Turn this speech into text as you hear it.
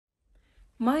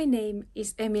My name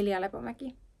is Emilia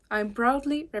LEPOMÄKI. I'm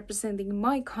proudly representing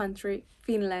my country,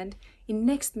 Finland, in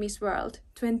Next Miss World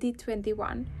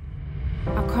 2021.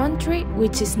 A country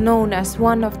which is known as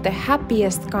one of the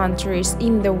happiest countries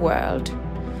in the world.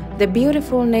 The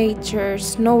beautiful nature,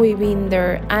 snowy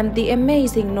winter, and the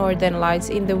amazing northern lights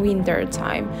in the winter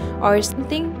time are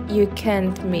something you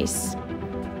can't miss.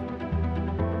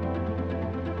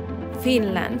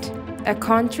 Finland, a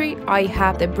country I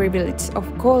have the privilege of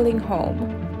calling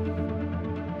home.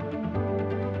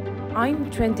 I'm a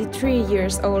 23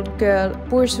 years old girl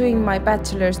pursuing my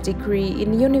bachelor's degree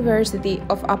in University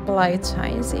of Applied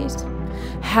Sciences,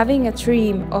 having a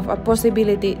dream of a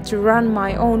possibility to run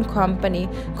my own company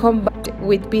combined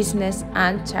with business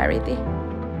and charity.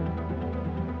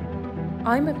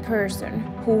 I'm a person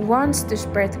who wants to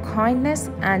spread kindness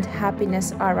and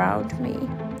happiness around me.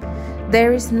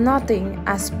 There is nothing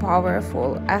as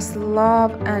powerful as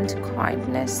love and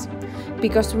kindness,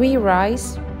 because we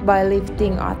rise by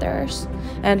lifting others,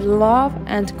 and love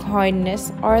and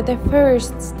kindness are the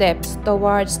first steps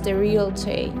towards the real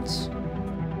change.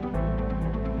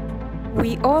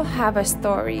 We all have a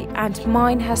story, and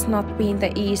mine has not been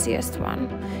the easiest one.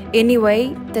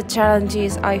 Anyway, the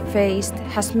challenges I faced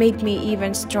has made me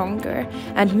even stronger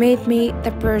and made me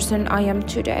the person I am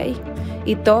today.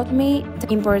 It taught me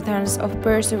the importance of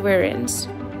perseverance.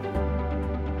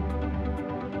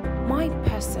 My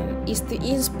passion is to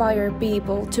inspire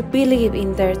people to believe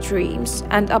in their dreams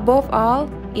and above all,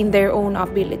 in their own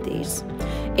abilities.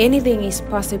 Anything is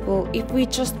possible if we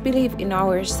just believe in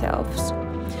ourselves.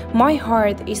 My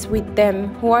heart is with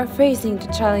them who are facing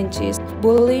the challenges of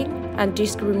bullying and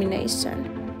discrimination.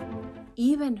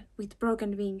 Even with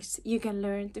broken wings, you can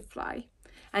learn to fly.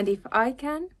 And if I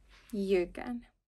can, you can.